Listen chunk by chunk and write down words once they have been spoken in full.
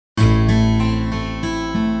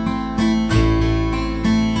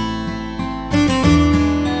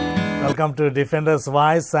Welcome to Defender's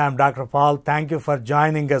Voice. I am Dr. Paul. Thank you for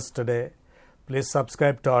joining us today. Please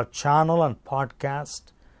subscribe to our channel and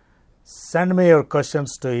podcast. Send me your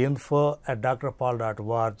questions to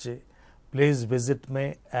info@drpaul.org. Please visit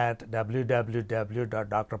me at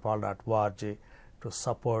www.drpaul.org to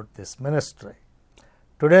support this ministry.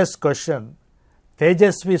 Today's question,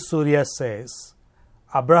 Tejasvi Surya says,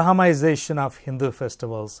 Abrahamization of Hindu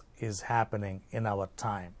festivals is happening in our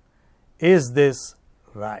time. Is this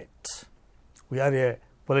right? We are a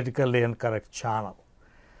politically incorrect channel.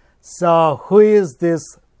 So, who is this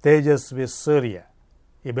Tejasvi Surya?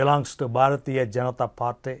 He belongs to Bharatiya Janata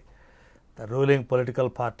Party, the ruling political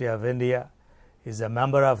party of India. He is a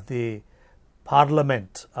member of the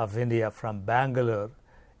Parliament of India from Bangalore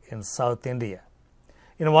in South India.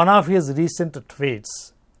 In one of his recent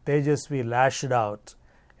tweets, Tejasvi lashed out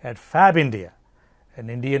at Fab India, an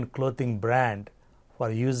Indian clothing brand, for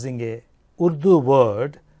using a Urdu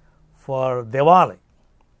word for Diwali.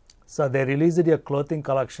 So they released a clothing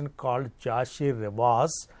collection called Jashi Rewaz.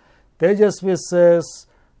 Tejasvi says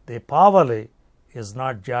Deepavali is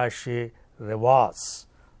not Jashi Rewaz.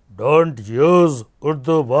 Don't use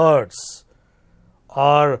Urdu words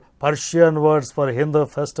or Persian words for Hindu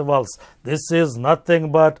festivals. This is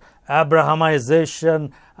nothing but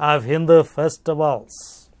Abrahamization of Hindu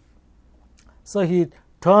festivals. So he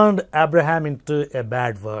turned Abraham into a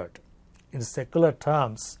bad word. In secular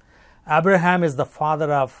terms, Abraham is the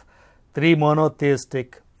father of three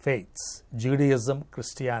monotheistic faiths, Judaism,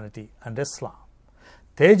 Christianity, and Islam.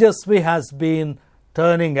 Tejasvi has been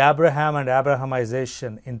turning Abraham and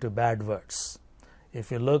Abrahamization into bad words. If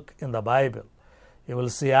you look in the Bible, you will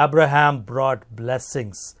see Abraham brought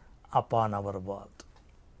blessings upon our world.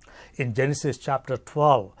 In Genesis chapter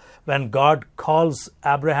 12, when God calls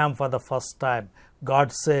Abraham for the first time,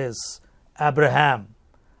 God says, Abraham,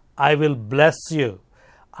 I will bless you,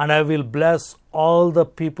 and I will bless all the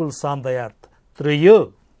peoples on the earth through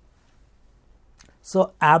you.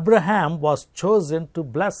 So Abraham was chosen to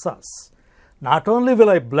bless us. Not only will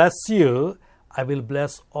I bless you, I will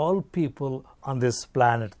bless all people on this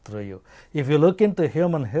planet through you. If you look into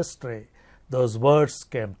human history, those words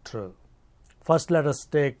came true. First, let us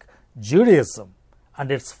take Judaism and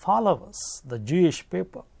its followers, the Jewish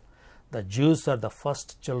people. The Jews are the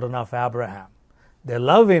first children of Abraham. They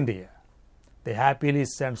love India. They happily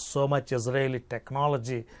send so much Israeli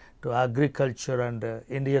technology to agriculture and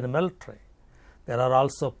Indian military. There are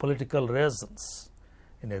also political reasons.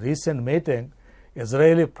 In a recent meeting,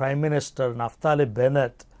 Israeli Prime Minister Naftali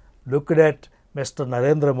Bennett looked at Mr.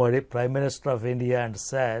 Narendra Modi, Prime Minister of India, and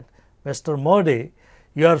said, Mr. Modi,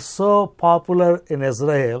 you are so popular in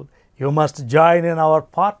Israel, you must join in our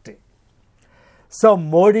party. So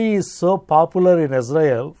Modi is so popular in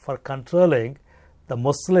Israel for controlling the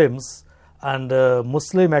Muslims and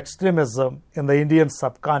Muslim extremism in the Indian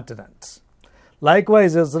subcontinent.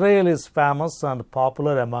 Likewise, Israel is famous and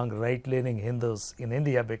popular among right-leaning Hindus in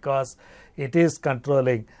India because it is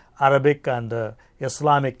controlling Arabic and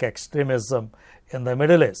Islamic extremism in the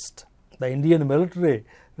Middle East. The Indian military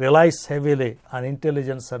relies heavily on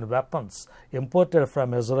intelligence and weapons imported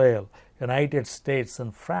from Israel, United States,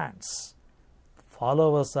 and France.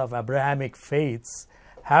 Followers of Abrahamic faiths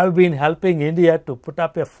have been helping India to put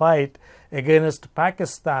up a fight against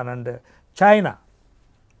Pakistan and China.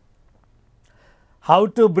 How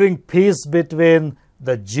to bring peace between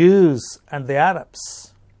the Jews and the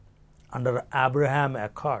Arabs? Under Abraham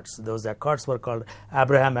Accords, those accords were called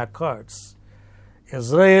Abraham Accords.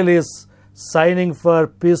 Israel is signing for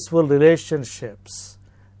peaceful relationships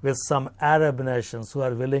with some Arab nations who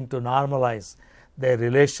are willing to normalize their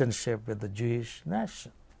relationship with the Jewish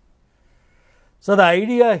nation. So the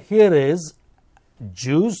idea here is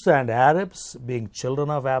Jews and Arabs, being children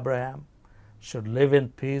of Abraham, should live in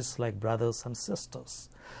peace like brothers and sisters.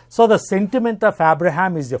 So the sentiment of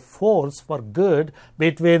Abraham is a force for good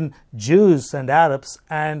between Jews and Arabs,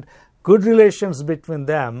 and good relations between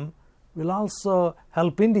them will also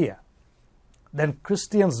help India. Then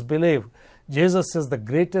Christians believe Jesus is the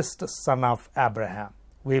greatest son of Abraham.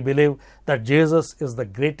 We believe that Jesus is the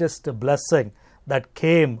greatest blessing that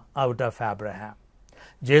came out of Abraham.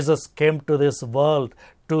 Jesus came to this world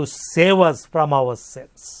to save us from our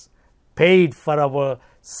sins, paid for our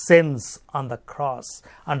sins on the cross,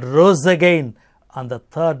 and rose again on the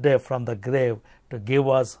third day from the grave to give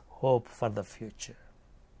us hope for the future.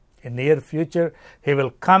 In near future, he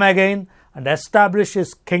will come again and establish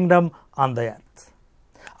his kingdom on the earth.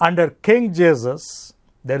 Under King Jesus,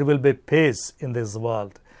 there will be peace in this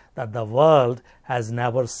world that the world has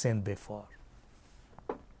never seen before.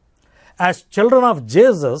 As children of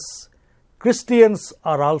Jesus, Christians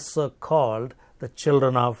are also called the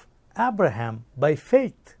children of Abraham by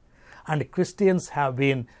faith. And Christians have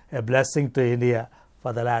been a blessing to India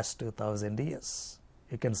for the last 2000 years.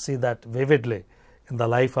 You can see that vividly in the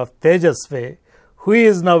life of Tejasvi, who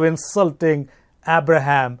is now insulting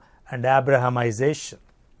Abraham and Abrahamization.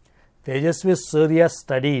 Tejasvi Surya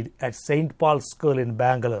studied at St. Paul's School in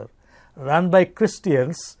Bangalore, run by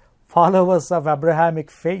Christians, followers of Abrahamic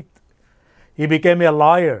faith. He became a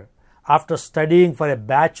lawyer after studying for a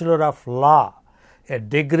Bachelor of Law, a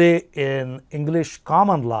degree in English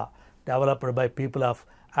Common Law developed by people of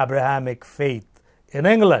Abrahamic faith in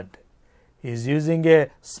England. He is using a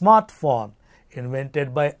smartphone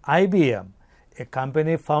invented by IBM, a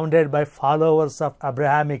company founded by followers of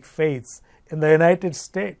Abrahamic faiths in the United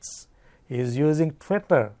States. He is using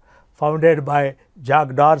Twitter, founded by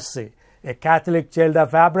Jack Dorsey, a Catholic child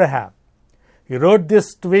of Abraham. He wrote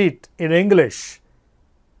this tweet in English,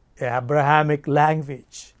 Abrahamic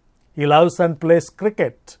language. He loves and plays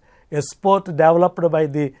cricket, a sport developed by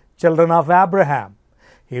the children of Abraham.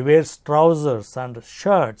 He wears trousers and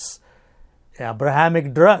shirts,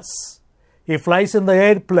 Abrahamic dress. He flies in the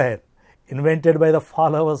airplane, invented by the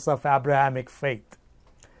followers of Abrahamic faith.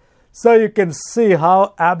 So you can see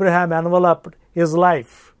how Abraham enveloped his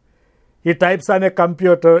life. He types on a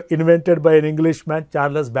computer invented by an Englishman,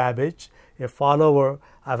 Charles Babbage, a follower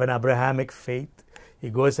of an Abrahamic faith. He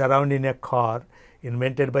goes around in a car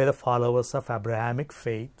invented by the followers of Abrahamic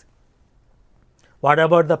faith. What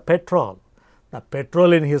about the petrol? The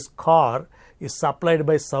petrol in his car is supplied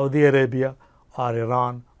by Saudi Arabia or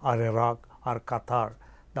Iran or Iraq or Qatar,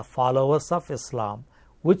 the followers of Islam,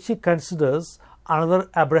 which he considers another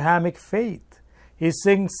Abrahamic faith. He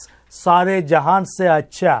sings Sare Jahan Se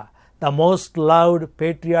Acha, the most loved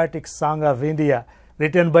patriotic song of India,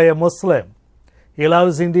 written by a Muslim. He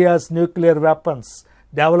loves India's nuclear weapons,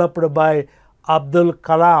 developed by Abdul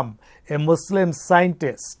Kalam, a Muslim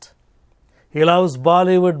scientist. He loves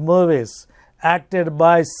Bollywood movies, acted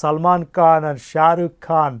by Salman Khan and Shah Rukh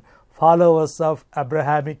Khan, followers of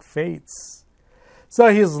Abrahamic faiths.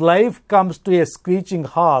 So his life comes to a screeching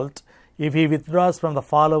halt if he withdraws from the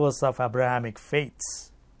followers of Abrahamic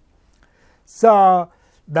faiths. So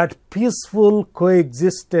that peaceful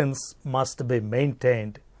coexistence must be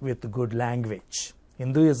maintained with good language.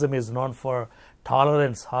 Hinduism is known for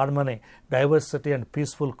tolerance, harmony, diversity, and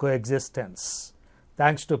peaceful coexistence.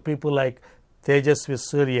 Thanks to people like Tejasvi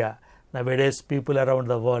Surya, nowadays people around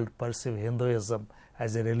the world perceive Hinduism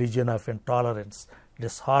as a religion of intolerance,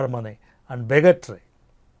 disharmony, and bigotry.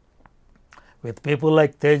 With people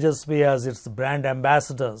like Tejasvi as its brand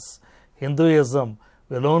ambassadors, Hinduism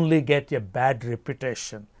will only get a bad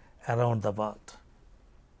reputation around the world.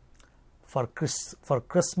 For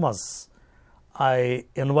Christmas, I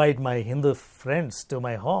invite my Hindu friends to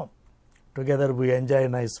my home. Together we enjoy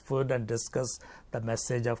nice food and discuss the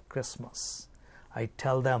message of Christmas. I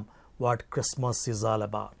tell them what Christmas is all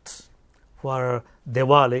about. For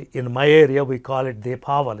Diwali, in my area we call it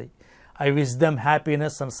Deepavali. I wish them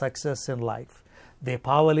happiness and success in life.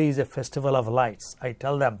 Deepavali is a festival of lights. I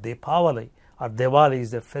tell them Deepavali or Diwali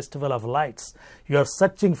is a festival of lights. You are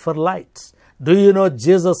searching for lights. Do you know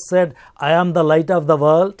Jesus said, I am the light of the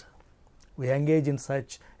world? We engage in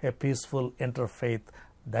such a peaceful interfaith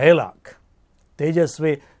dialogue.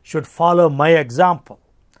 Tejasvi should follow my example.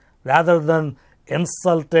 Rather than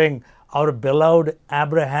insulting our beloved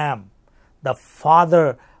Abraham, the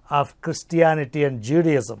father of Christianity and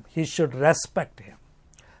Judaism, he should respect him.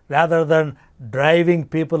 Rather than driving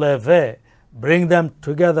people away, bring them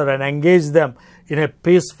together and engage them in a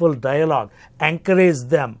peaceful dialogue, encourage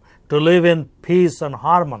them to live in peace and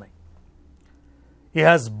harmony. He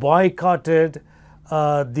has boycotted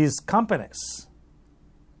these companies.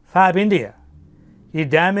 Fab India. He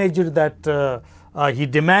demanded that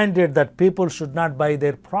people should not buy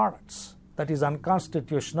their products. That is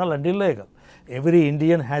unconstitutional and illegal. Every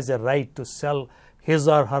Indian has a right to sell his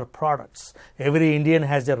or her products. Every Indian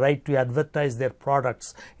has a right to advertise their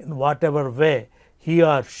products in whatever way he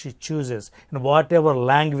or she chooses, in whatever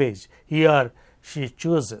language he or she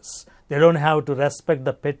chooses. They don't have to respect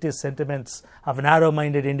the petty sentiments of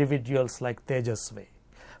narrow-minded individuals like Tejasvi.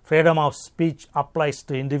 Freedom of speech applies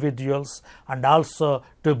to individuals and also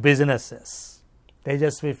to businesses.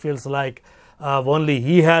 Tejasvi feels like only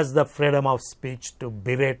he has the freedom of speech to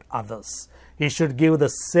berate others. He should give the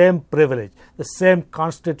same privilege, the same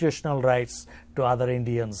constitutional rights to other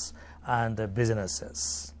Indians and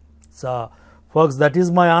businesses. So, folks, that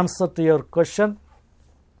is my answer to your question.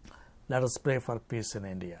 Let us pray for peace in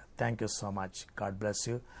India. Thank you so much. God bless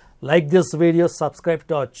you. Like this video, subscribe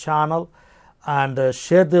to our channel, and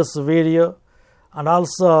share this video, and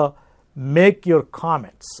also make your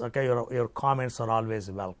comments. Okay, your comments are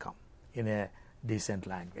always welcome. in a decent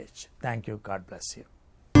language. Thank you. God bless you.